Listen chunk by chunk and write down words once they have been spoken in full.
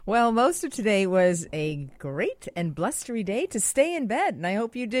Well, most of today was a great and blustery day to stay in bed, and I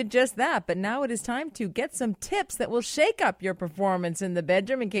hope you did just that. But now it is time to get some tips that will shake up your performance in the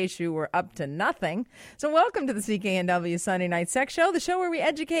bedroom in case you were up to nothing. So welcome to the CKNW Sunday Night Sex Show, the show where we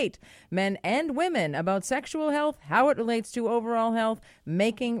educate men and women about sexual health, how it relates to overall health,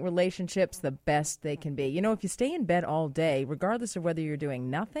 making relationships the best they can be. You know, if you stay in bed all day, regardless of whether you're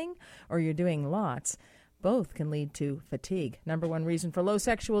doing nothing or you're doing lots, both can lead to fatigue. Number one reason for low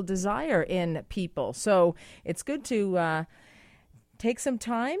sexual desire in people. So it's good to take some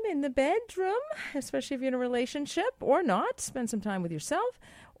time in the bedroom, especially if you're in a relationship or not. Spend some time with yourself.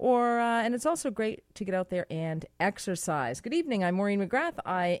 And it's also great to get out there and exercise. Good evening. I'm Maureen McGrath.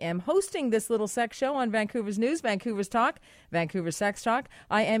 I am hosting this little sex show on Vancouver's News, Vancouver's Talk, Vancouver's Sex Talk.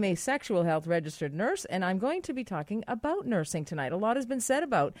 I am a sexual health registered nurse, and I'm going to be talking about nursing tonight. A lot has been said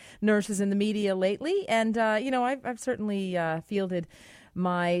about nurses in the media lately, and, I've certainly fielded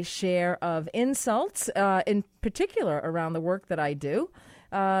my share of insults, in particular around the work that I do.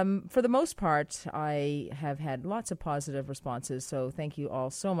 For the most part, I have had lots of positive responses, so thank you all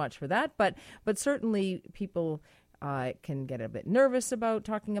so much for that. But certainly people can get a bit nervous about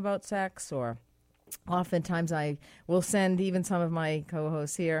talking about sex, or oftentimes I will send even some of my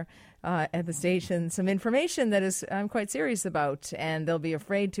co-hosts here at the station some information that I'm quite serious about, and they'll be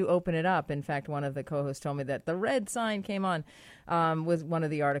afraid to open it up. In fact, one of the co-hosts told me that the red sign came on with one of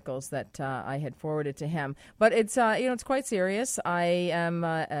the articles that I had forwarded to him. But it's it's quite serious. I am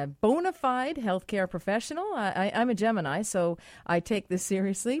a bona fide healthcare professional. I'm a Gemini, so I take this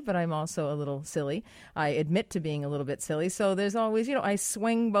seriously, but I'm also a little silly. I admit to being a little bit silly. So there's always, I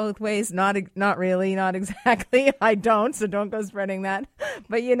swing both ways. Not really, not exactly. I don't, so don't go spreading that.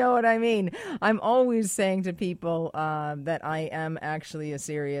 But you know what I mean. I'm always saying to people that I am actually a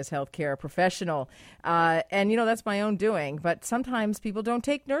serious healthcare professional. And that's my own doing. But sometimes people don't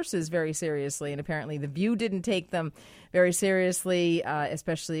take nurses very seriously. And apparently The View didn't take them very seriously,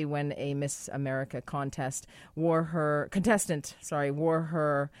 especially when a Miss America contestant wore her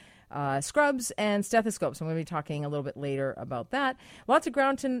scrubs and stethoscopes. I'm going to be talking a little bit later about that. Lots of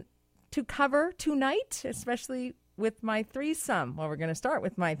ground to cover tonight, especially with my threesome. Well, we're going to start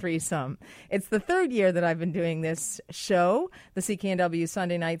with my threesome. It's the third year that I've been doing this show, the CKNW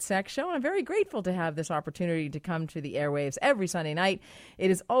Sunday Night Sex Show, and I'm very grateful to have this opportunity to come to the airwaves every Sunday night.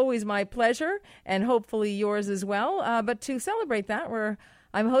 It is always my pleasure, and hopefully yours as well. But to celebrate that,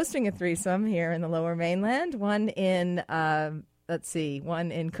 I'm hosting a threesome here in the Lower Mainland, one in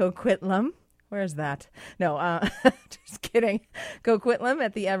Coquitlam. Where's that? No, just kidding. Coquitlam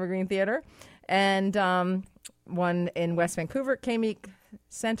at the Evergreen Theatre, and one in West Vancouver, Kamiq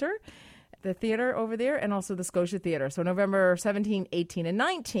Centre, the theater over there, and also the Scotia Theatre. So November 17, 18, and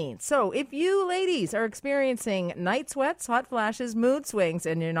 19. So if you ladies are experiencing night sweats, hot flashes, mood swings,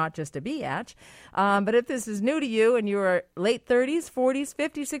 and you're not just a biatch, but if this is new to you and you're late 30s, 40s,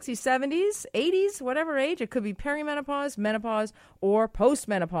 50s, 60s, 70s, 80s, whatever age, it could be perimenopause, menopause, or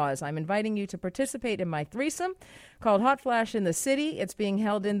postmenopause, I'm inviting you to participate in my threesome called Hot Flash in the City. It's being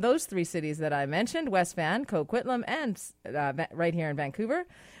held in those three cities that I mentioned, West Van, Coquitlam, and right here in Vancouver.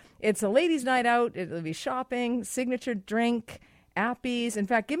 It's a ladies' night out. It'll be shopping, signature drink, appies. In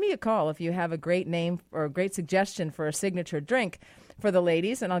fact, give me a call if you have a great name or a great suggestion for a signature drink for the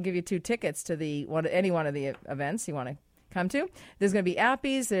ladies, and I'll give you 2 tickets to any one of the events you want to come to. There's going to be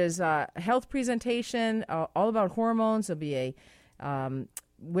appies. There's a health presentation all about hormones. There'll be a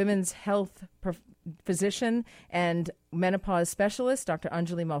women's health physician and menopause specialist, Dr.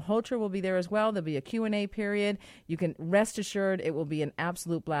 Anjali Malhotra, will be there as well. There'll be a Q&A period. You can rest assured it will be an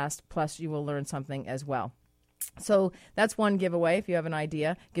absolute blast, plus you will learn something as well. So that's one giveaway. If you have an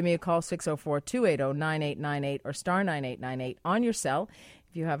idea, give me a call, 604-280-9898 or star 9898 on your cell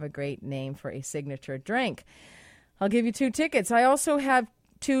if you have a great name for a signature drink. I'll give you 2 tickets. I also have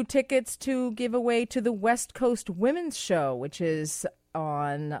 2 tickets to give away to the West Coast Women's Show, which is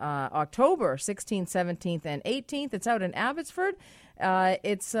on October 16th, 17th, and 18th. It's out in Abbotsford.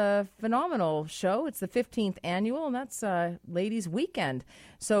 It's a phenomenal show. It's the 15th annual, and that's Ladies Weekend.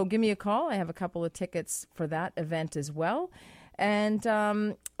 So give me a call. I have a couple of tickets for that event as well. And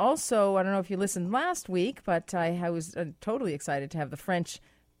also, I don't know if you listened last week, but I was totally excited to have the French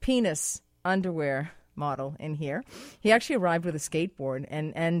penis underwear model in here. He actually arrived with a skateboard,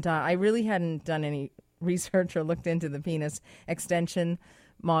 and I really hadn't done any research or looked into the penis extension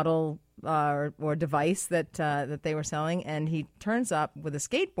model or device that they were selling, and he turns up with a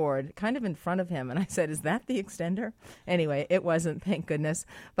skateboard kind of in front of him, and I said, "Is that the extender?" Anyway, it wasn't, thank goodness,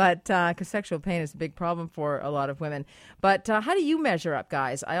 but because sexual pain is a big problem for a lot of women. But how do you measure up,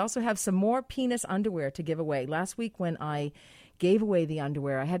 guys? I also have some more penis underwear to give away. Last week when I gave away the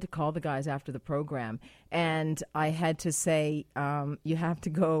underwear. I had to call the guys after the program, and I had to say, you have to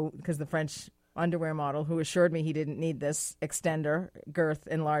go, because the French underwear model, who assured me he didn't need this extender, girth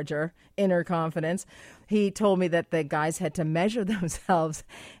enlarger, inner confidence, he told me that the guys had to measure themselves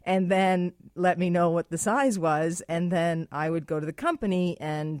and then let me know what the size was, and then I would go to the company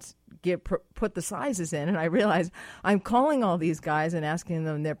and put the sizes in. And I realized I'm calling all these guys and asking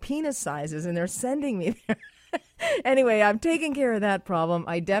them their penis sizes, and they're sending me there. Anyway, I'm taking care of that problem.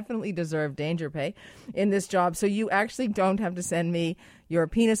 I definitely deserve danger pay in this job. So you actually don't have to send me your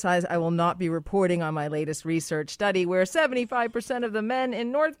penis size. I will not be reporting on my latest research study where 75% of the men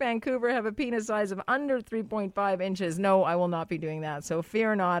in North Vancouver have a penis size of under 3.5 inches. No, I will not be doing that. So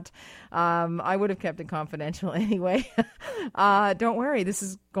fear not. I would have kept it confidential anyway. Don't worry. This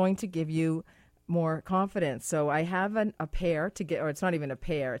is going to give you more confidence. So I have a pair to get, or it's not even a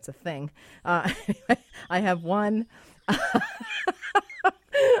pair, it's a thing. I have one.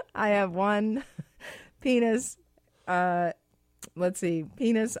 I have one penis. Let's see,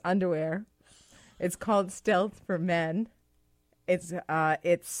 penis underwear. It's called Stealth for Men. It's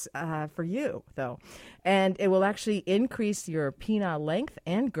for you though, and it will actually increase your penile length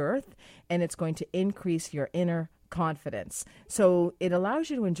and girth, and it's going to increase your inner confidence. So it allows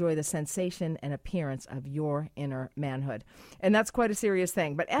you to enjoy the sensation and appearance of your inner manhood. And that's quite a serious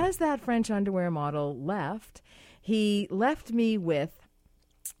thing. But as that French underwear model left, he left me with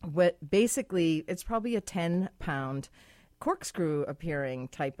what basically, it's probably a 10-pound corkscrew appearing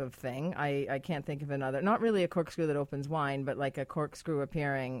type of thing. I can't think of another, not really a corkscrew that opens wine, but like a corkscrew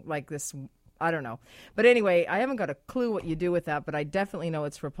appearing like this. I don't know. But anyway, I haven't got a clue what you do with that, but I definitely know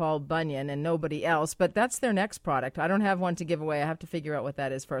it's for Paul Bunyan and nobody else. But that's their next product. I don't have one to give away. I have to figure out what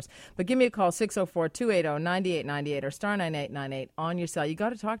that is first. But give me a call, 604-280-9898 or star 9898 on your cell. You got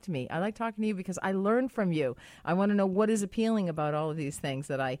to talk to me. I like talking to you because I learn from you. I want to know what is appealing about all of these things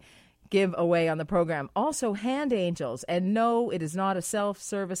that I give away on the program. Also, hand angels. And no, it is not a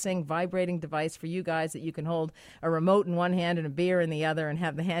self-servicing vibrating device for you guys that you can hold a remote in one hand and a beer in the other and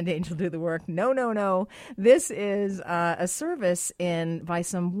have the hand angel do the work. No, no, no. This is a service by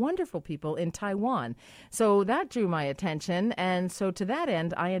some wonderful people in Taiwan. So that drew my attention. And so to that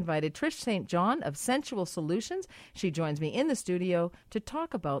end, I invited Trish St. John of Sensual Solutions. She joins me in the studio to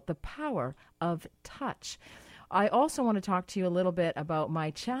talk about the power of touch. I also want to talk to you a little bit about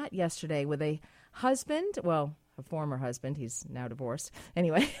my chat yesterday with a husband, well, a former husband. He's now divorced.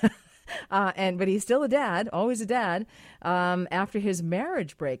 Anyway, but he's still a dad, always a dad, after his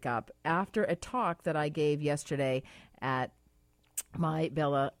marriage breakup, after a talk that I gave yesterday at my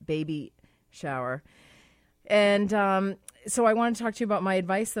Bella baby shower. And so I want to talk to you about my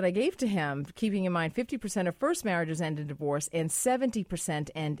advice that I gave to him, keeping in mind 50% of first marriages end in divorce and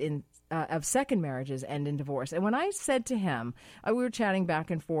 70% of second marriages end in divorce. And when I said to him, we were chatting back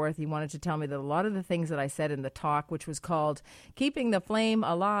and forth, he wanted to tell me that a lot of the things that I said in the talk, which was called Keeping the Flame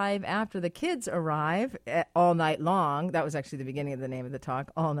Alive After the Kids Arrive All Night Long. That was actually the beginning of the name of the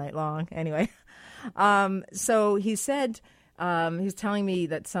talk, All Night Long. Anyway, so he said, he's telling me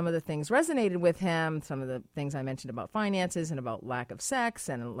that some of the things resonated with him, some of the things I mentioned about finances and about lack of sex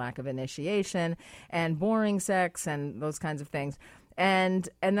and lack of initiation and boring sex and those kinds of things. And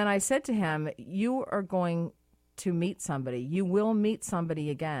then I said to him, you are going to meet somebody. You will meet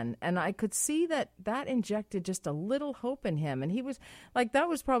somebody again. And I could see that injected just a little hope in him. And he was like, that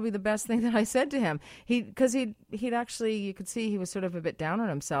was probably the best thing that I said to him. Because he'd actually, you could see he was sort of a bit down on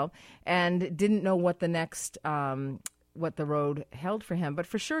himself and didn't know what the next, what the road held for him. But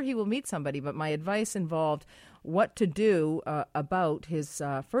for sure he will meet somebody. But my advice involved what to do about his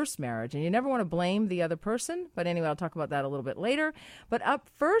first marriage. And you never want to blame the other person. But anyway, I'll talk about that a little bit later. But up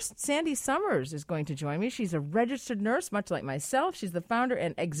first, Sandy Summers is going to join me. She's a registered nurse, much like myself. She's the founder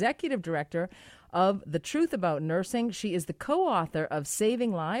and executive director of The Truth About Nursing. She is the co-author of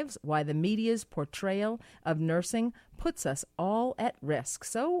Saving Lives, Why the Media's Portrayal of Nursing Puts Us All at Risk.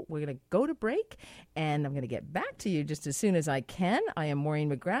 So we're going to go to break, and I'm going to get back to you just as soon as I can. I am Maureen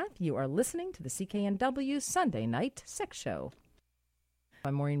McGrath. You are listening to the CKNW Sunday Night Sex Show.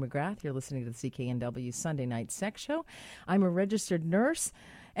 I'm Maureen McGrath. You're listening to the CKNW Sunday Night Sex Show. I'm a registered nurse,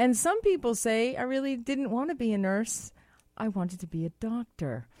 and some people say I really didn't want to be a nurse. I wanted to be a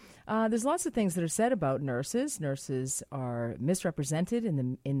doctor. There's lots of things that are said about nurses. Nurses are misrepresented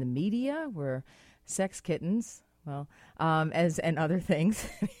in the media. We're sex kittens, and other things.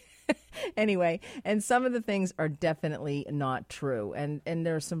 Anyway, and some of the things are definitely not true. And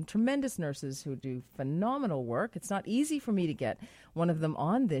there are some tremendous nurses who do phenomenal work. It's not easy for me to get one of them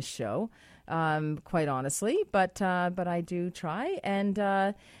on this show, quite honestly, but I do try.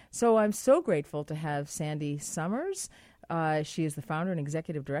 And so I'm so grateful to have Sandy Summers She is the founder and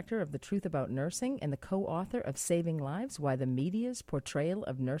executive director of The Truth About Nursing and the co-author of Saving Lives, Why the Media's Portrayal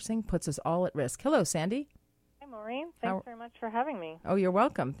of Nursing Puts Us All at Risk. Hello, Sandy. Hi, Maureen. Thanks very much for having me. Oh, you're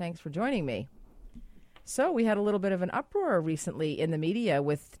welcome. Thanks for joining me. So we had a little bit of an uproar recently in the media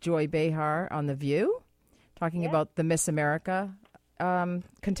with Joy Behar on The View, talking about the Miss America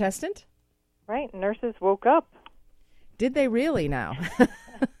contestant. Right. Nurses woke up. Did they really now?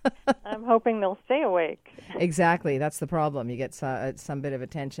 I'm hoping they'll stay awake. Exactly. That's the problem. You get some bit of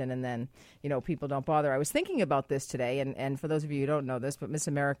attention and then, people don't bother. I was thinking about this today, and for those of you who don't know this, but Miss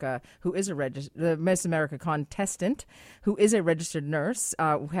America, who is the Miss America contestant, who is a registered nurse,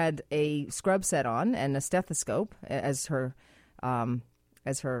 had a scrub set on and a stethoscope as her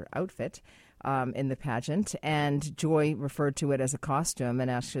outfit in the pageant, and Joy referred to it as a costume and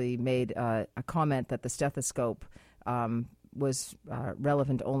actually made a comment that the stethoscope was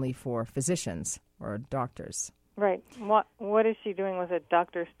relevant only for physicians or doctors. Right. What is she doing with a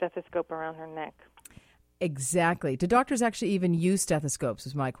doctor's stethoscope around her neck? Exactly. Do doctors actually even use stethoscopes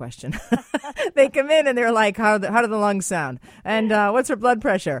is my question. They come in and they're like, how do the lungs sound? And what's her blood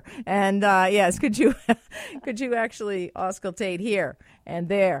pressure? And yes, could you actually auscultate here and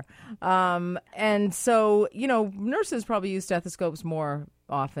there? And so, nurses probably use stethoscopes more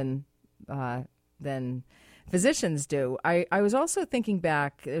often than physicians do. I was also thinking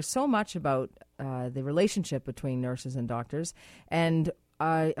back, there's so much about the relationship between nurses and doctors. And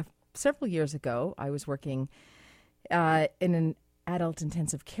several years ago, I was working in an adult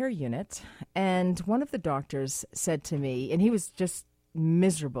intensive care unit, and one of the doctors said to me, and he was just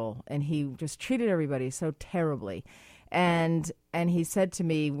miserable, and he just treated everybody so terribly. And he said to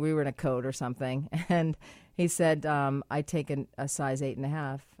me, we were in a code or something, and he said, I take a size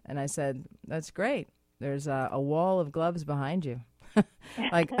 8.5. And I said, that's great. There's a wall of gloves behind you.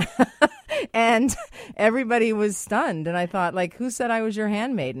 And everybody was stunned. And I thought, who said I was your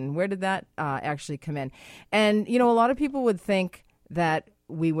handmaiden? Where did that actually come in? And, a lot of people would think that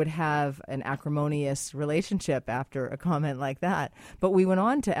we would have an acrimonious relationship after a comment like that. But we went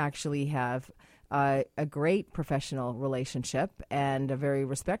on to actually have a great professional relationship and a very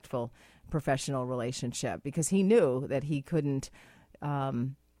respectful professional relationship, because he knew that he couldn't,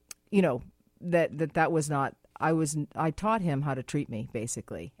 that was not, I taught him how to treat me,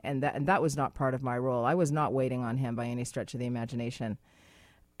 basically, and that was not part of my role. I was not waiting on him by any stretch of the imagination.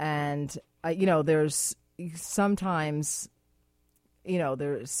 And there's sometimes,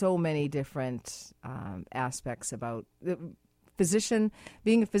 there's so many different aspects about physician.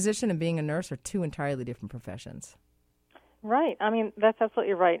 Being a physician and being a nurse are two entirely different professions. Right. I mean, that's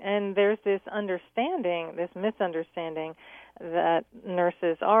absolutely right. And there's this misunderstanding that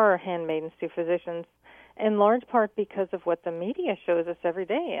nurses are handmaidens to physicians, in large part because of what the media shows us every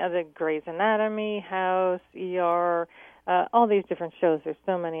day. The Grey's Anatomy, House, ER, all these different shows. There's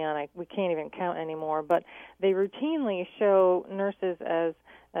so many on, we can't even count anymore. But they routinely show nurses as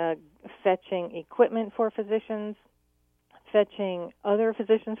fetching equipment for physicians, fetching other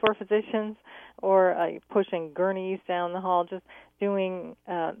physicians for physicians, or pushing gurneys down the hall, just doing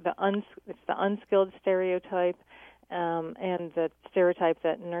it's the unskilled stereotype, and the stereotype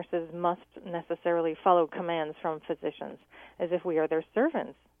that nurses must necessarily follow commands from physicians, as if we are their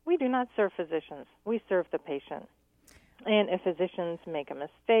servants. We do not serve physicians. We serve the patient. And if physicians make a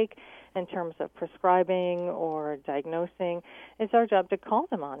mistake in terms of prescribing or diagnosing, it's our job to call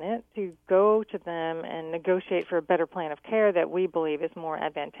them on it, to go to them and negotiate for a better plan of care that we believe is more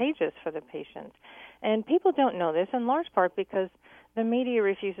advantageous for the patient. And people don't know this, in large part because the media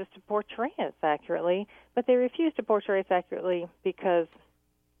refuses to portray us accurately, but they refuse to portray us accurately because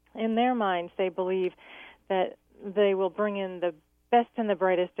in their minds they believe that they will bring in the best and the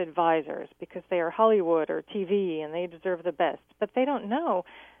brightest advisors because they are Hollywood or TV and they deserve the best. But they don't know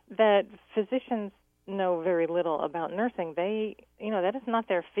that physicians know very little about nursing. That is not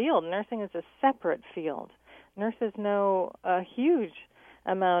their field. Nursing is a separate field. Nurses know a huge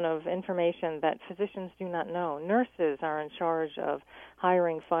amount of information that physicians do not know. Nurses are in charge of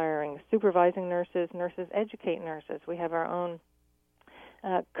hiring, firing, supervising nurses. Nurses educate nurses. We have our own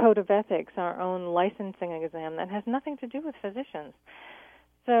code of ethics, our own licensing exam that has nothing to do with physicians.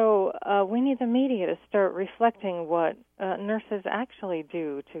 So we need the media to start reflecting what nurses actually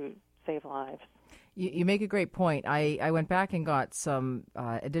do to save lives. You make a great point. I went back and got some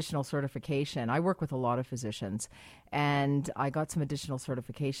additional certification. I work with a lot of physicians, and I got some additional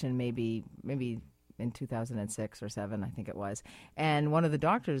certification maybe in 2006 or 7, I think it was. And one of the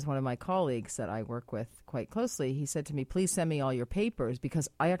doctors, one of my colleagues that I work with quite closely, he said to me, please send me all your papers because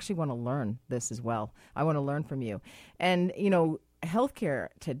I actually want to learn this as well. I want to learn from you. And, healthcare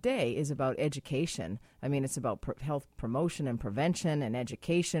today is about education. I mean, it's about health promotion and prevention and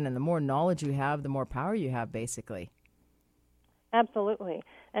education. And the more knowledge you have, the more power you have, basically. Absolutely.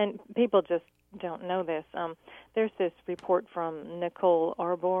 And people just don't know this. There's this report from Nicole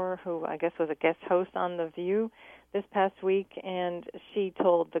Arbor, who I guess was a guest host on The View this past week, and she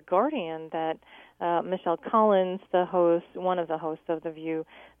told The Guardian that Michelle Collins, the host, one of the hosts of The View,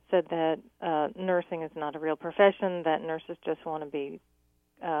 said that nursing is not a real profession, that nurses just want to be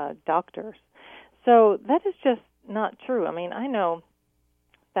doctors. So that is just not true. I mean, I know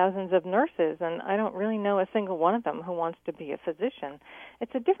thousands of nurses, and I don't really know a single one of them who wants to be a physician.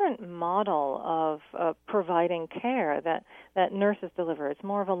 It's a different model of providing care that nurses deliver. It's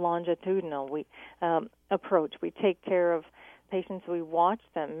more of a longitudinal approach. We take care of patients. We watch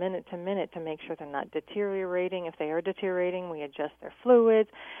them minute to minute to make sure they're not deteriorating. If they are deteriorating, we adjust their fluids,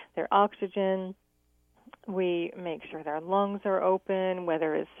 their oxygen. We make sure their lungs are open,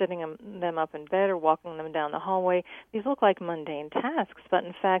 whether it's sitting them up in bed or walking them down the hallway. These look like mundane tasks, but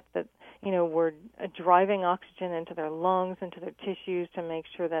in fact that we're driving oxygen into their lungs, into their tissues to make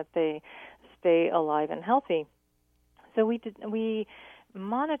sure that they stay alive and healthy. So we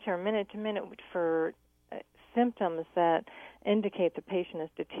monitor minute to minute for symptoms that indicate the patient is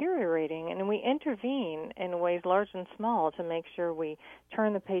deteriorating, and we intervene in ways large and small to make sure we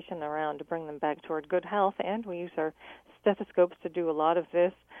turn the patient around to bring them back toward good health, and we use our stethoscopes to do a lot of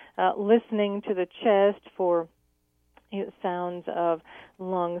this, listening to the chest for sounds of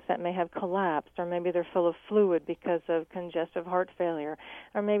lungs that may have collapsed, or maybe they're full of fluid because of congestive heart failure,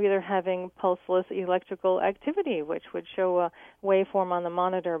 or maybe they're having pulseless electrical activity, which would show a waveform on the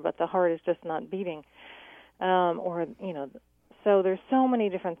monitor, but the heart is just not beating. So there's so many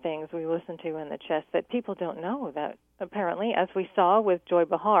different things we listen to in the chest that people don't know that apparently, as we saw with Joy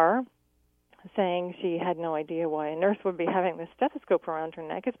Behar saying she had no idea why a nurse would be having this stethoscope around her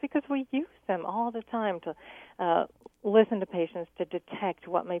neck, it's because we use them all the time to listen to patients, to detect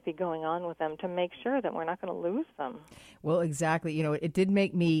what might be going on with them, to make sure that we're not going to lose them. Well, exactly. It did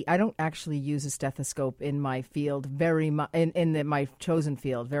make me, I don't actually use a stethoscope in my field very much, my chosen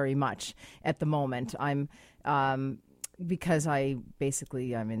field very much at the moment. I'm because I'm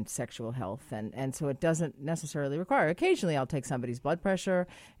in sexual health, and so it doesn't necessarily require. Occasionally I'll take somebody's blood pressure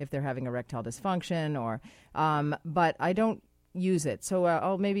if they're having erectile dysfunction, but I don't use it. So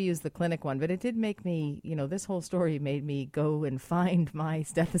I'll maybe use the clinic one, but it did make me, this whole story made me go and find my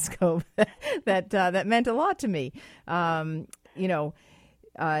stethoscope that meant a lot to me.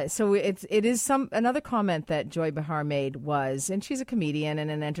 So it is another comment that Joy Behar made was, and she's a comedian and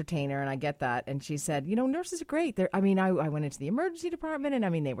an entertainer, and I get that. And she said, nurses are great. I went into the emergency department,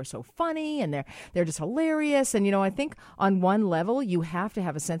 and they were so funny, and they're just hilarious. And I think on one level you have to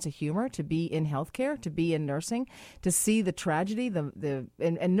have a sense of humor to be in healthcare, to be in nursing, to see the tragedy.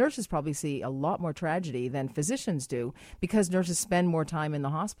 And nurses probably see a lot more tragedy than physicians do because nurses spend more time in the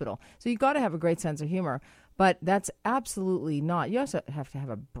hospital. So you've got to have a great sense of humor. But that's absolutely not. You also have to have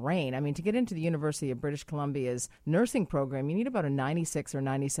a brain. To get into the University of British Columbia's nursing program, you need about a 96 or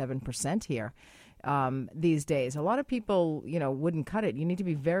 97% here these days. A lot of people, wouldn't cut it. You need to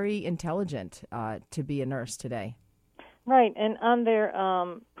be very intelligent to be a nurse today. Right, and on their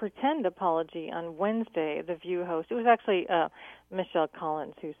pretend apology on Wednesday, The View host, it was actually Michelle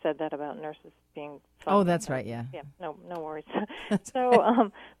Collins who said that about nurses being funny. Oh, that's right, yeah. Yeah, no worries.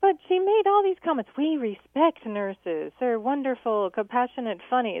 So, but she made all these comments. We respect nurses. They're wonderful, compassionate,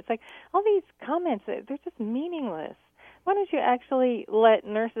 funny. It's like all these comments, they're just meaningless. Why don't you actually let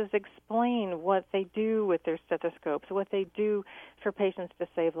nurses explain what they do with their stethoscopes, what they do for patients to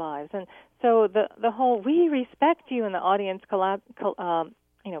save lives? And so the whole "we respect you" in the audience claps.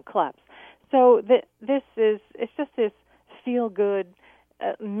 So it's just this feel-good,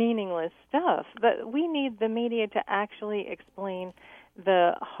 meaningless stuff. But we need the media to actually explain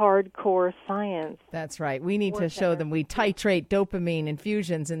the hardcore science. That's right. We need to show them we titrate dopamine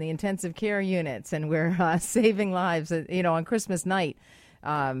infusions in the intensive care units, and we're saving lives, on Christmas night,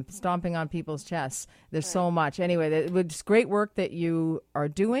 stomping on people's chests. There's so much. Anyway, it's great work that you are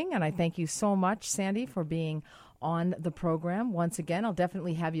doing, and I thank you so much, Sandy, for being on the program. Once again, I'll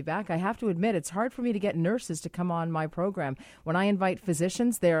definitely have you back. I have to admit, it's hard for me to get nurses to come on my program. When I invite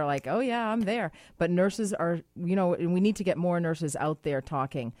physicians, they're like, oh, yeah, I'm there. But nurses are, we need to get more nurses out there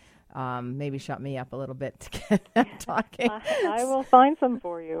talking. Maybe shut me up a little bit to get them talking. I will find some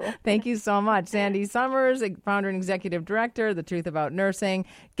for you. Thank you so much. Sandy Summers, founder and executive director, The Truth About Nursing.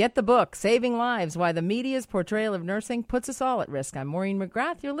 Get the book, Saving Lives, Why the Media's Portrayal of Nursing Puts Us All at Risk. I'm Maureen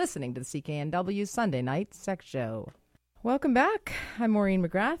McGrath. You're listening to the CKNW Sunday Night Sex Show. Welcome back. I'm Maureen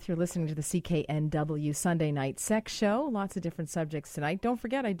McGrath. You're listening to the CKNW Sunday Night Sex Show. Lots of different subjects tonight. Don't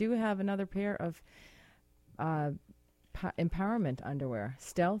forget, I do have another pair of empowerment underwear,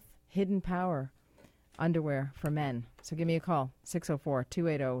 stealth, hidden power underwear for men. So give me a call,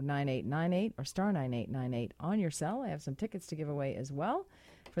 604-280-9898 or star 9898 on your cell. I have some tickets to give away as well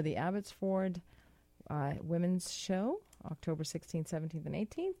for the Abbotsford Women's Show, October 16th, 17th, and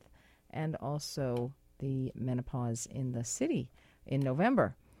 18th, and also the Menopause in the City in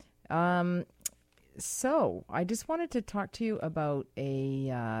November. So I just wanted to talk to you about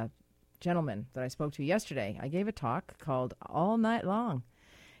a gentleman that I spoke to yesterday. I gave a talk called All Night Long,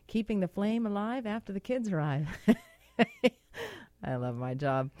 Keeping the Flame Alive After the Kids Arrive. I love my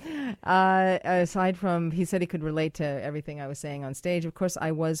job. Aside from, he said he could relate to everything I was saying on stage. Of course,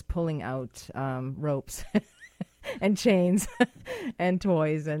 I was pulling out ropes and chains and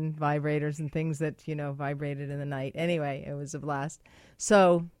toys and vibrators and things that, vibrated in the night. Anyway, it was a blast.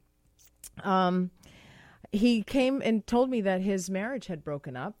 So he came and told me that his marriage had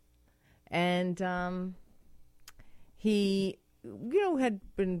broken up. And he, had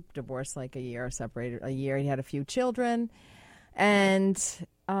been divorced like a year, separated a year. He had a few children. And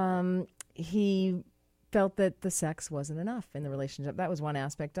he felt that the sex wasn't enough in the relationship. That was one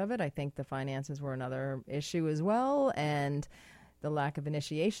aspect of it. I think the finances were another issue as well. And the lack of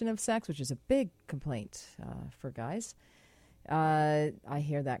initiation of sex, which is a big complaint for guys. I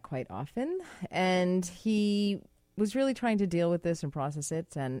hear that quite often. And he was really trying to deal with this and process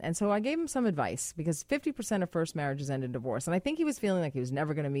it. And so I gave him some advice, because 50% of first marriages end in divorce. And I think he was feeling like he was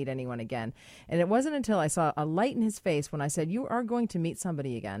never going to meet anyone again. And it wasn't until I saw a light in his face when I said, you are going to meet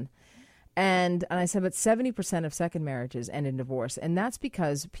somebody again. And I said, but 70% of second marriages end in divorce. And that's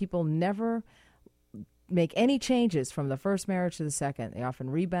because people never make any changes from the first marriage to the second. They often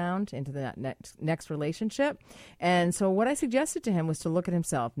rebound into the next relationship. And so what I suggested to him was to look at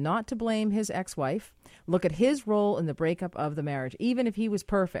himself, not to blame his ex-wife, look at his role in the breakup of the marriage, even if he was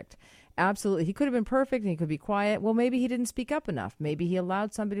perfect. Absolutely. He could have been perfect and he could be quiet. Well, maybe he didn't speak up enough. Maybe he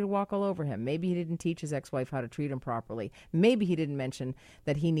allowed somebody to walk all over him. Maybe he didn't teach his ex-wife how to treat him properly. Maybe he didn't mention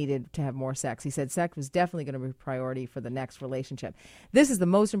that he needed to have more sex. He said sex was definitely going to be a priority for the next relationship. This is the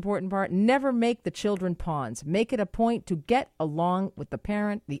most important part. Never make the children pawns. Make it a point to get along with the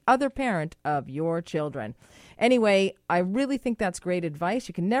other parent of your children. Anyway, I really think that's great advice.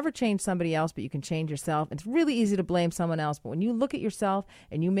 You can never change somebody else, but you can change yourself. It's really easy to blame someone else, but when you look at yourself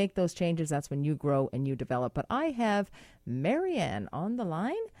and you make those changes, that's when you grow and you develop. But I have Marianne on the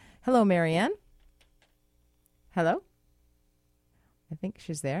line. Hello, Marianne. Hello? I think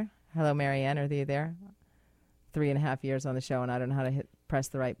she's there. Hello, Marianne. Are you there? 3.5 years on the show, and I don't know how to press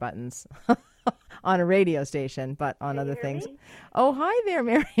the right buttons on a radio station, but on other things. Me? Oh, hi there,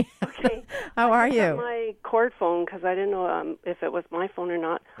 Marianne. Okay. How are I you? got my cord phone because I didn't know if it was my phone or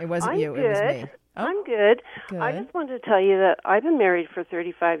not. It wasn't you. Good. It was me. Oh, I'm good. Good. I just wanted to tell you that I've been married for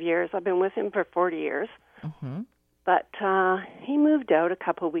 35 years. I've been with him for 40 years. Mm-hmm. But he moved out a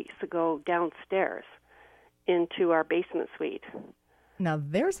couple of weeks ago downstairs into our basement suite. Now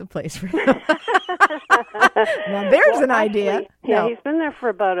there's a place for you. Now there's an idea. Yeah, he's been there for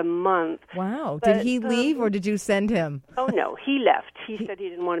about a month. Wow. Did he leave or did you send him? Oh no, he left. He said he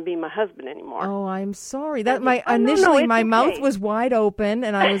didn't want to be my husband anymore. Oh, I'm sorry. That my it's mouth okay. was wide open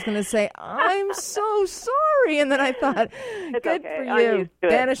and I was going to say I'm so sorry, and then I thought, it's good okay. for I'm you. used to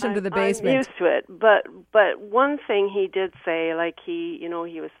it. Banish him to the basement. I'm used to it. But one thing he did say, like he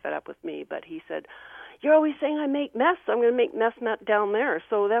was fed up with me, but he said, "You're always saying I make mess. I'm going to make mess down there."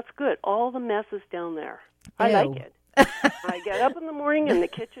 So that's good. All the mess is down there. I Ew. like it. I get up in the morning and the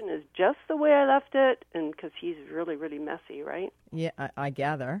kitchen is just the way I left it, and because he's really, really messy, right? Yeah, I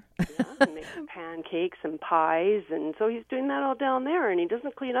gather. Yeah, he makes pancakes and pies, and so he's doing that all down there, and he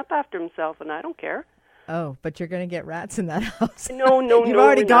doesn't clean up after himself, and I don't care. Oh, but you're going to get rats in that house. No, You've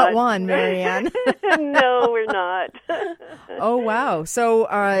already got one, Marianne. No, we're not. Oh, wow. So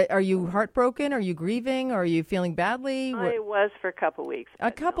are you heartbroken? Are you grieving? Are you feeling badly? I was for a couple of weeks.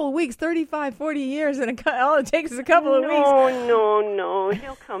 A couple of weeks, 35, 40 years, and all it takes is a couple of weeks. No.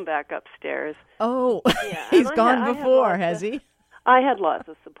 He'll come back upstairs. Oh, Yeah, he's and gone before, has he? I had lots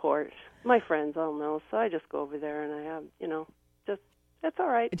of support. My friends all know, so I just go over there and I have, it's all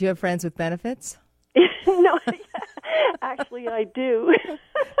right. Do you have friends with benefits? No, actually I do.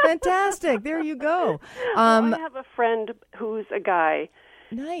 Fantastic. There you go. I have a friend who's a guy.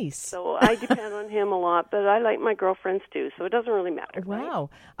 Nice. So I depend on him a lot, but I like my girlfriends too, so it doesn't really matter. Wow.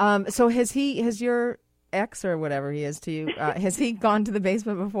 Right? So has your ex or whatever he is to you, has he gone to the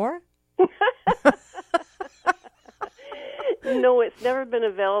basement before? No, it's never been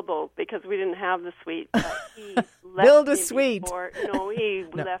available because we didn't have the suite. But he left Build a me suite. He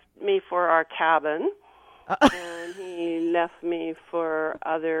left me for our cabin, and he left me for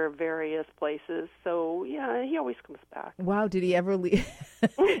other various places. So, yeah, he always comes back. Wow, did he ever leave?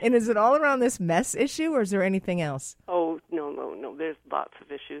 And is it all around this mess issue, or is there anything else? Oh, no. There's lots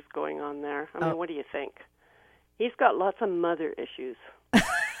of issues going on there. I mean, what do you think? He's got lots of mother issues.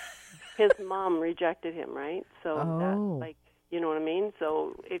 His mom rejected him, right? So that's you know what I mean?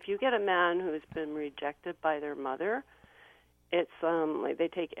 So if you get a man who's been rejected by their mother, it's like they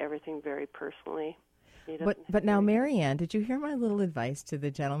take everything very personally. But now, Marianne, did you hear my little advice to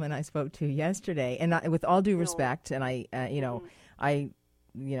the gentleman I spoke to yesterday? And with all due respect, and I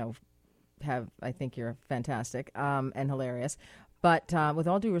think you're fantastic and hilarious. But with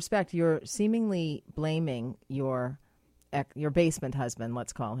all due respect, you're seemingly blaming your basement husband,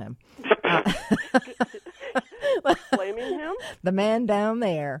 let's call him. Blaming him? The man down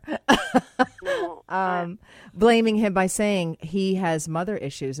there. No, blaming him by saying he has mother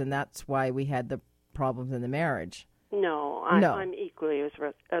issues, and that's why we had the problems in the marriage. No, I'm equally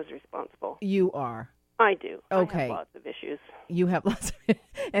as responsible. You are. I do. Okay. I have lots of issues. You have lots of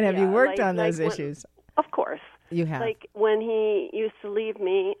and have you worked on those issues? Of course. You have. Like when he used to leave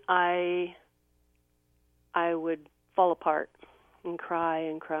me, I would fall apart and cry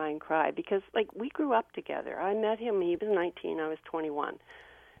and cry and cry because like we grew up together. I met him, he was 19, I was 21.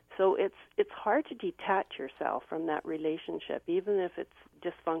 So it's hard to detach yourself from that relationship even if it's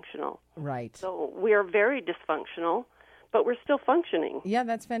dysfunctional. Right. So we are very dysfunctional, but we're still functioning. Yeah,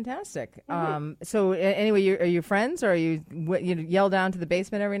 that's fantastic. Mm-hmm. So anyway, are you friends, or are you yell down to the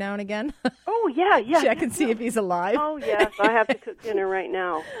basement every now and again? Oh, yeah. Check and see if he's alive. Oh, yes. I have to cook dinner right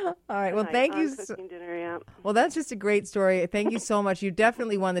now. All right. Well, thank you. Cooking dinner, yeah. Well, that's just a great story. Thank you so much. You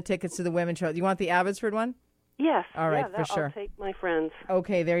definitely won the tickets to the women's show. You want the Abbotsford one? Yes. All right, for sure. I'll take my friends.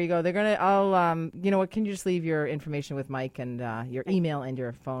 Okay, there you go. You know what? Can you just leave your information with Mike and your email and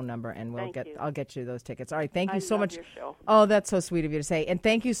your phone number, and I'll get you those tickets. All right, thank you so much. Your show. Oh, that's so sweet of you to say, and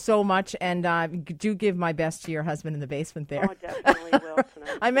thank you so much. And do give my best to your husband in the basement there. Oh, definitely will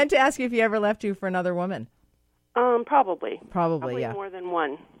tonight. I meant to ask you if he ever left you for another woman. Probably. Probably, yeah. More than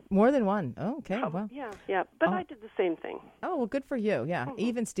one. More than one. Oh, okay, well. Yeah. But I did the same thing. Oh, well, good for you. Yeah,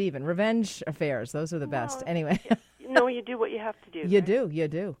 even Steven. Revenge affairs. Those are the best. Anyway. No, you do what you have to do. You do.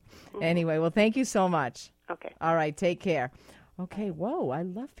 Mm-hmm. Anyway, well, thank you so much. Okay. All right, take care. Okay, whoa, I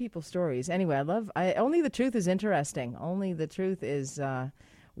love people's stories. Anyway, only the truth is interesting. Only the truth is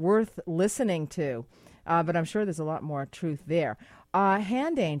worth listening to. But I'm sure there's a lot more truth there.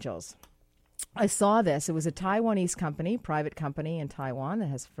 Hand angels. I saw this. It was a Taiwanese company, private company in Taiwan that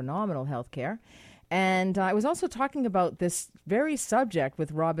has phenomenal health care. And I was also talking about this very subject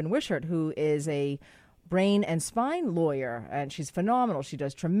with Robin Wishart, who is a brain and spine lawyer, and she's phenomenal. She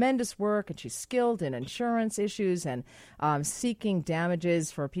does tremendous work, and she's skilled in insurance issues and seeking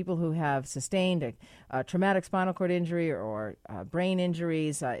damages for people who have sustained a traumatic spinal cord injury or brain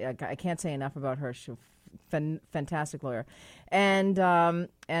injuries. I can't say enough about her. She's a fantastic lawyer and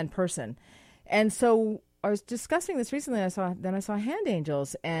person. And so I was discussing this recently, and I saw hand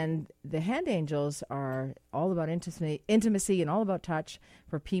angels, and the hand angels are all about intimacy and all about touch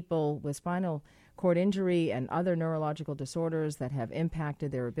for people with spinal cord injury and other neurological disorders that have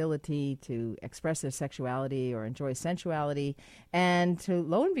impacted their ability to express their sexuality or enjoy sensuality. And to,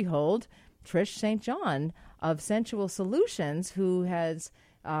 lo and behold, Trish St. John of Sensual Solutions, who has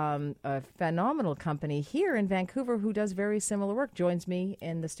a phenomenal company here in Vancouver who does very similar work, joins me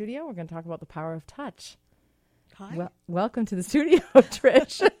in the studio. We're going to talk about the power of touch. Hi. Welcome to the studio,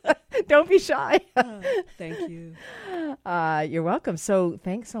 Trish. Don't be shy. Thank you. You're welcome. So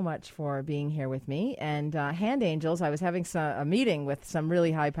thanks so much for being here with me. And Hand Angels, I was having a meeting with some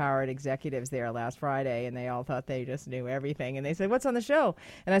really high-powered executives there last Friday, and they all thought they just knew everything. And they said, what's on the show?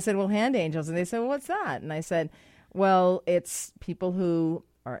 And I said, well, Hand Angels. And they said, well, what's that? And I said, well, it's people who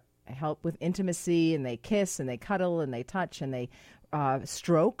help with intimacy, and they kiss, and they cuddle, and they touch, and they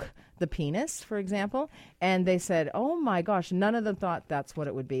stroke the penis, for example. And they said, oh my gosh, none of them thought that's what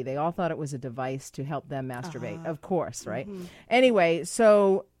it would be. They all thought it was a device to help them masturbate, of course, right? Mm-hmm. Anyway,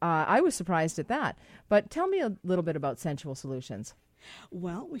 so I was surprised at that. But tell me a little bit about Sensual Solutions.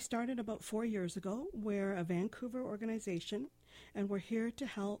 Well, we started about 4 years ago. We're a Vancouver organization, and we're here to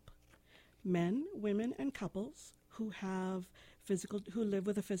help men, women, and couples who live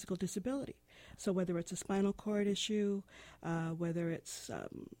with a physical disability. So whether it's a spinal cord issue, whether it's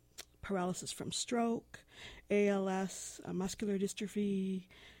paralysis from stroke, ALS, muscular dystrophy,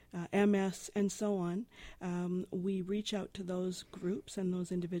 MS, and so on, we reach out to those groups and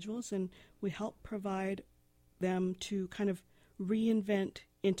those individuals, and we help provide them to kind of reinvent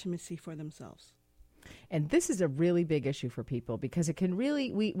intimacy for themselves. And this is a really big issue for people because it can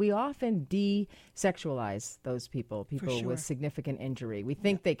really, we often desexualize those people sure. with significant injury. We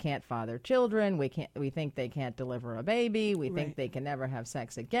think they can't father children. We think they can't deliver a baby. We think they can never have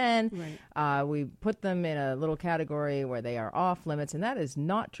sex again. Right. We put them in a little category where they are off limits. And that is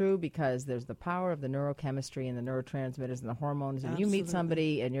not true because there's the power of the neurochemistry and the neurotransmitters and the hormones. And Absolutely. you meet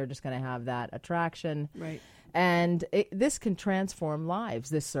somebody and you're just going to have that attraction. Right. And this can transform lives,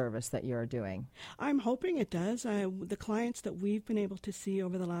 this service that you're doing. I'm hoping it does. The clients that we've been able to see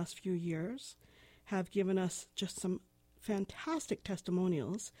over the last few years have given us just some fantastic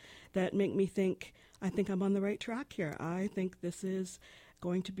testimonials that make me think, I think I'm on the right track here. I think this is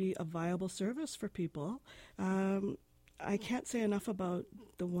going to be a viable service for people. I can't say enough about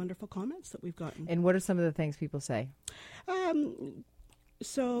the wonderful comments that we've gotten. And what are some of the things people say?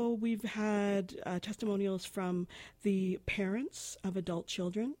 So we've had testimonials from the parents of adult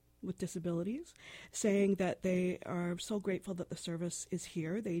children with disabilities saying that they are so grateful that the service is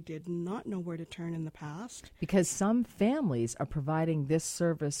here. They did not know where to turn in the past. Because some families are providing this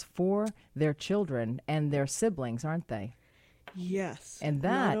service for their children and their siblings, aren't they? Yes. And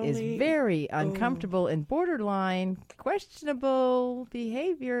that is very uncomfortable and borderline questionable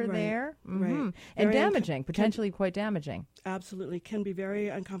behavior there. Mm-hmm. Right. And damaging, potentially quite damaging. Absolutely. Can be very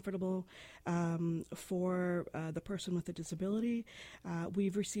uncomfortable for the person with a disability.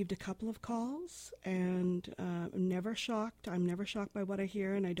 We've received a couple of calls and I'm never shocked by what I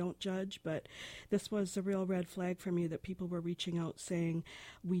hear, and I don't judge, but this was a real red flag for me that people were reaching out saying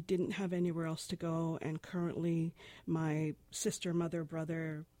we didn't have anywhere else to go, and currently my sister, mother,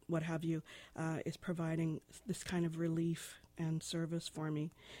 brother, what have you, is providing this kind of relief and service for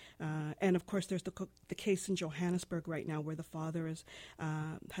me. And of course, there's the case in Johannesburg right now where the father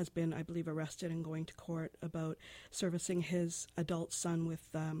has been, I believe, arrested and going to court about servicing his adult son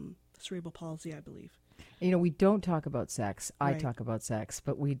with cerebral palsy, I believe. You know, we don't talk about sex. I talk about sex,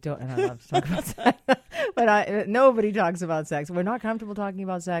 but we don't. And I love to talk about sex, but nobody talks about sex. We're not comfortable talking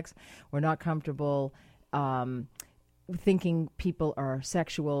about sex. We're not comfortable thinking people are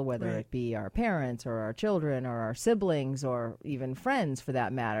sexual, whether it be our parents or our children or our siblings or even friends for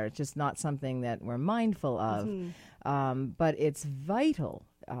that matter. It's just not something that we're mindful of. Mm-hmm. But it's vital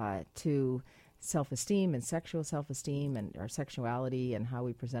to self-esteem and sexual self-esteem and our sexuality and how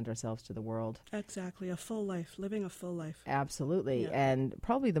we present ourselves to the world. Exactly. A full life, living a full life. Absolutely. Yeah. And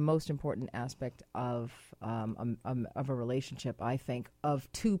probably the most important aspect of a relationship, I think, of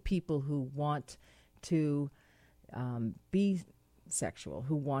two people who want to be sexual,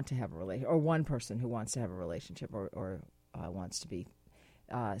 who want to have a relationship, or one person who wants to have a relationship or wants to be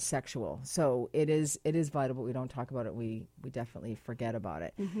sexual. So it is vital, but we don't talk about it. We definitely forget about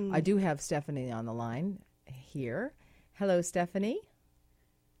it. Mm-hmm. I do have Stephanie on the line here. Hello, Stephanie.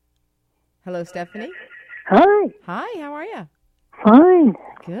 Hello, Stephanie. Hi. Hi, how are you? Fine.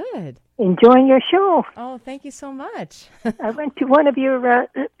 Good. Enjoying your show. Oh, thank you so much. I went to one of your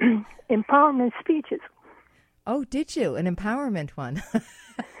empowerment speeches. Oh, did you? An empowerment one?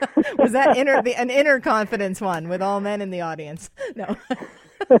 Was that an inner confidence one with all men in the audience? No.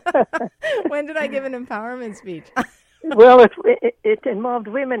 When did I give an empowerment speech? Well, it involved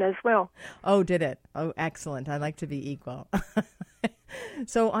women as well. Oh, did it? Oh, excellent. I like to be equal.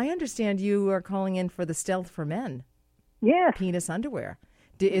 So I understand you are calling in for the Stealth for Men. Yes. Penis underwear.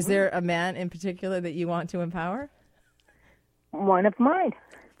 Is there a man in particular that you want to empower? One of mine.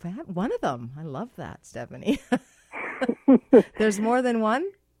 One of them. I love that, Stephanie. There's more than one?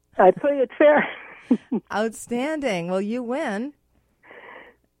 I play it fair. Outstanding. Well, you win.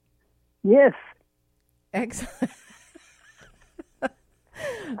 Yes. Excellent.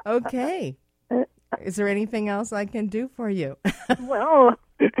 Okay. Is there anything else I can do for you? Well,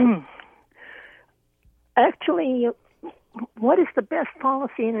 actually, what is the best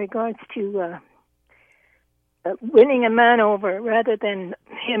policy in regards to winning a man over rather than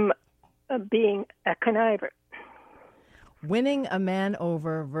him being a conniver? Winning a man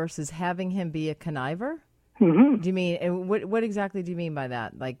over versus having him be a conniver? Mm-hmm. Do you mean, what exactly do you mean by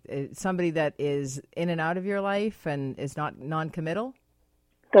that? Like somebody that is in and out of your life and is not non-committal?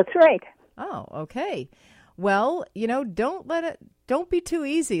 That's right. Oh, okay. Well, don't be too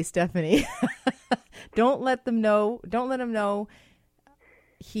easy, Stephanie. Don't let him know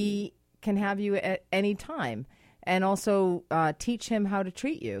he can have you at any time. And also teach him how to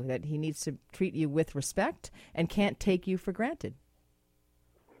treat you, that he needs to treat you with respect and can't take you for granted.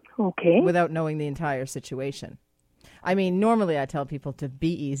 Okay. Without knowing the entire situation. I mean, normally I tell people to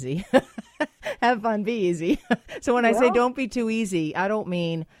be easy. Have fun, be easy. So when I say don't be too easy, I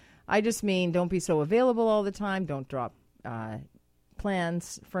just mean don't be so available all the time. Don't drop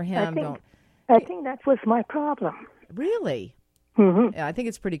plans for him I think that was my problem. Really? Mm-hmm. Yeah, I think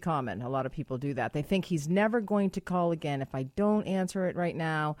it's pretty common. A lot of people do that. They think he's never going to call again if I don't answer it right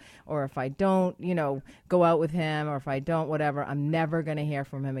now, or if I don't, go out with him, or if I don't whatever, I'm never going to hear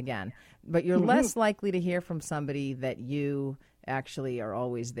from him again. But you're less likely to hear from somebody that you actually are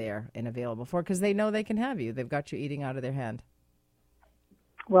always there and available for, because they know they can have you. They've got you eating out of their hand.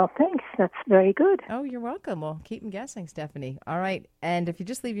 Well, thanks. That's very good. Oh, you're welcome. Well, keep them guessing, Stephanie. All right. And if you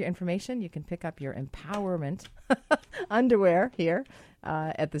just leave your information, you can pick up your empowerment underwear here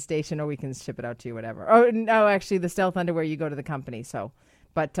at the station, or we can ship it out to you, whatever. Oh, no, actually, the stealth underwear, you go to the company. So,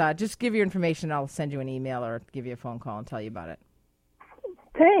 but just give your information. I'll send you an email or give you a phone call and tell you about it.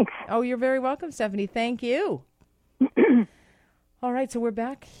 Thanks. Oh, you're very welcome, Stephanie. Thank you. All right, so we're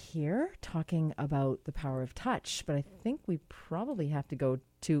back here talking about the power of touch, but I think we probably have to go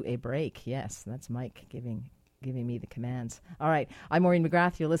to a break. Yes, that's Mike giving me the commands. All right, I'm Maureen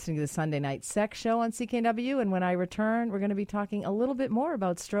McGrath. You're listening to the Sunday Night Sex Show on CKNW, and when I return, we're going to be talking a little bit more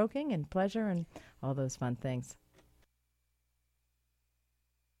about stroking and pleasure and all those fun things.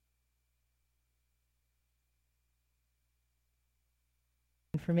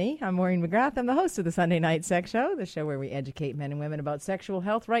 For me, I'm Maureen McGrath. I'm the host of the Sunday Night Sex Show, the show where we educate men and women about sexual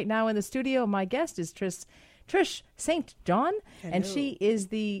health. Right now in the studio, my guest is Trish St. John, and she is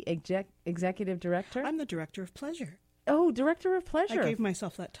the executive director. I'm the director of pleasure. Oh, director of pleasure. I gave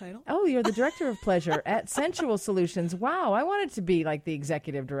myself that title. Oh, you're the director of pleasure at Sensual Solutions. Wow, I wanted to be like the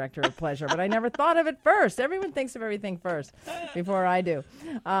executive director of pleasure, but I never thought of it first. Everyone thinks of everything first before I do.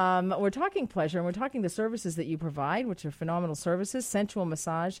 We're talking pleasure, and we're talking the services that you provide, which are phenomenal services: sensual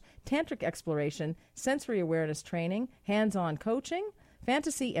massage, tantric exploration, sensory awareness training, hands-on coaching,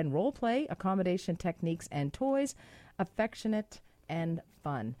 fantasy and role play, accommodation techniques and toys, affectionate and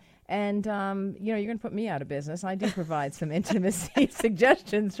fun. And, you're going to put me out of business. I do provide some intimacy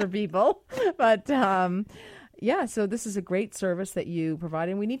suggestions for people. But, so this is a great service that you provide.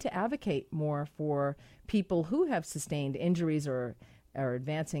 And we need to advocate more for people who have sustained injuries or are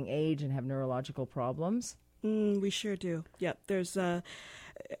advancing age and have neurological problems. We sure do. Yep. There's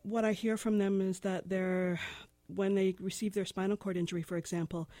what I hear from them is that when they receive their spinal cord injury, for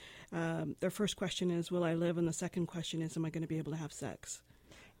example, their first question is, will I live? And the second question is, am I going to be able to have sex?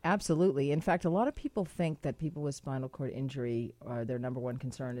 Absolutely. In fact, a lot of people think that people with spinal cord injury, their number one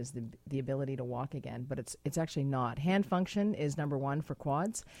concern is the ability to walk again, but it's actually not. Hand function is number one for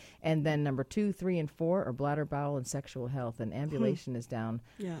quads, and then number 2, 3, and 4 are bladder, bowel, and sexual health, and ambulation is down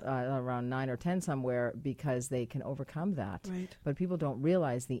around 9 or 10 somewhere because they can overcome that. Right. But people don't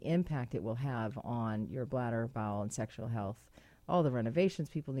realize the impact it will have on your bladder, bowel, and sexual health. All the renovations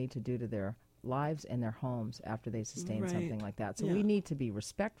people need to do to their lives and their homes after they sustain something like that. So we need to be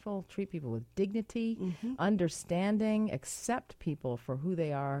respectful, treat people with dignity, understanding, accept people for who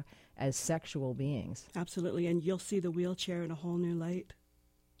they are as sexual beings. Absolutely. And you'll see the wheelchair in a whole new light.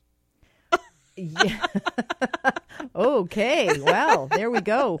 Yeah. Okay. Well, there we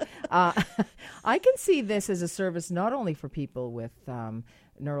go. I can see this as a service not only for people with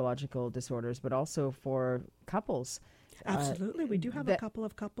neurological disorders, but also for couples. Absolutely. We do have a couple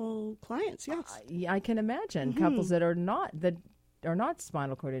of clients, yes. I can imagine couples that are not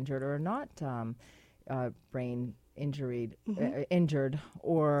spinal cord injured or are not brain injured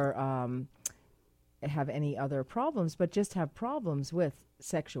or have any other problems, but just have problems with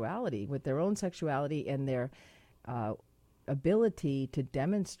sexuality, with their own sexuality and their ability to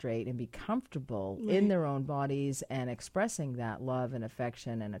demonstrate and be comfortable in their own bodies and expressing that love and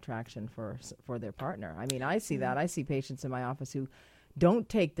affection and attraction for their partner. I mean, I see that. I see patients in my office who don't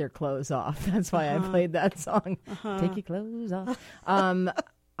take their clothes off. That's why I played that song. Take your clothes off.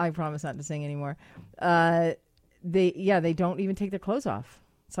 I promise not to sing anymore. They don't even take their clothes off.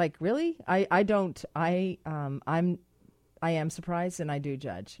 It's like, really? I don't. I am surprised and I do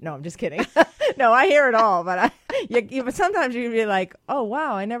judge. No, I'm just kidding. No, I hear it all, but but sometimes you can be like, oh,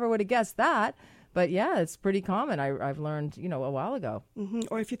 wow, I never would have guessed that. But yeah, it's pretty common. I've learned, a while ago.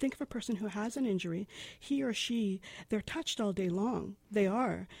 Or if you think of a person who has an injury, he or she, they're touched all day long. They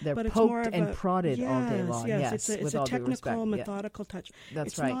are. They're but poked it's more of and prodded all day long. Yes, it's a technical, methodical touch.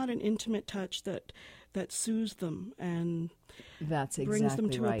 That's it's right. It's not an intimate touch that soothes them and that's brings them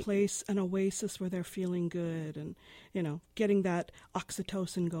to right. a place, an oasis where they're feeling good and, getting that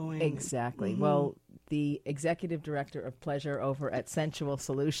oxytocin going. Exactly. Well, the executive director of pleasure over at Sensual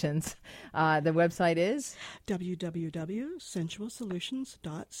Solutions. The website is?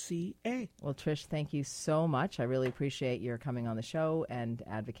 www.sensualsolutions.ca. Well, Trish, thank you so much. I really appreciate your coming on the show and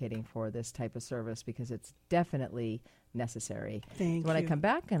advocating for this type of service because it's definitely necessary. Thank When I you. come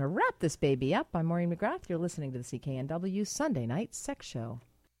back, I'm going to wrap this baby up. I'm Maureen McGrath. You're listening to the CKNW Sunday Night Sex Show.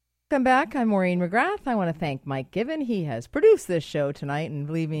 Welcome back. I'm Maureen McGrath. I want to thank Mike Given. He has produced this show tonight, and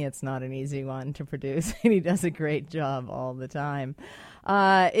believe me, it's not an easy one to produce, and he does a great job all the time.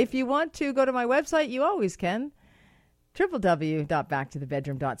 If you want to go to my website, you always can,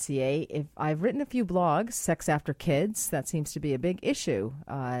 www.backtothebedroom.ca. If I've written a few blogs, Sex After Kids, that seems to be a big issue.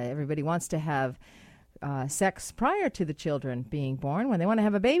 Everybody wants to have sex prior to the children being born. When they want to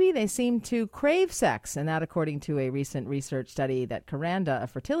have a baby, they seem to crave sex, and that according to a recent research study that Caranda, a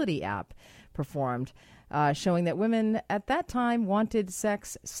fertility app, performed, showing that women at that time wanted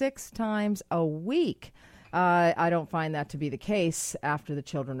sex 6 times a week. I don't find that to be the case after the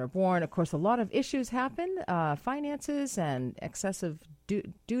children are born. Of course, a lot of issues happen, finances and excessive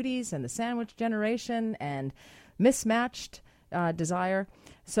duties and the sandwich generation and mismatched desire.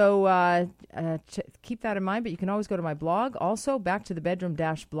 So keep that in mind, but you can always go to my blog, also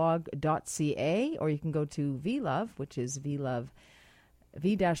backtothebedroom-blog.ca, or you can go to VLove, which is v-love.co.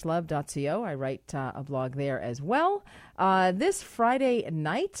 I write a blog there as well. This Friday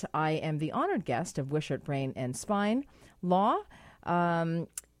night, I am the honored guest of Wishart Brain and Spine Law, and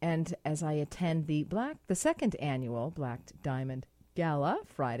as I attend the second annual Black Diamond Gala,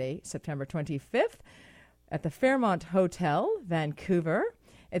 Friday, September 25th, at the Fairmont Hotel, Vancouver.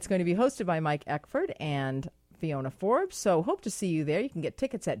 It's going to be hosted by Mike Eckford and Fiona Forbes, so hope to see you there. You can get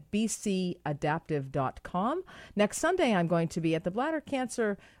tickets at bcadaptive.com. Next Sunday, I'm going to be at the Bladder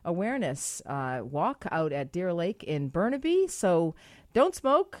Cancer Awareness Walk out at Deer Lake in Burnaby, so don't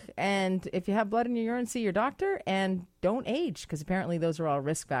smoke, and if you have blood in your urine, see your doctor, and don't age, because apparently those are all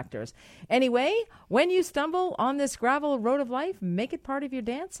risk factors. Anyway, when you stumble on this gravel road of life, make it part of your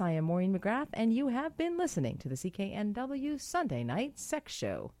dance. I am Maureen McGrath, and you have been listening to the CKNW Sunday Night Sex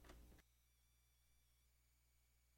Show.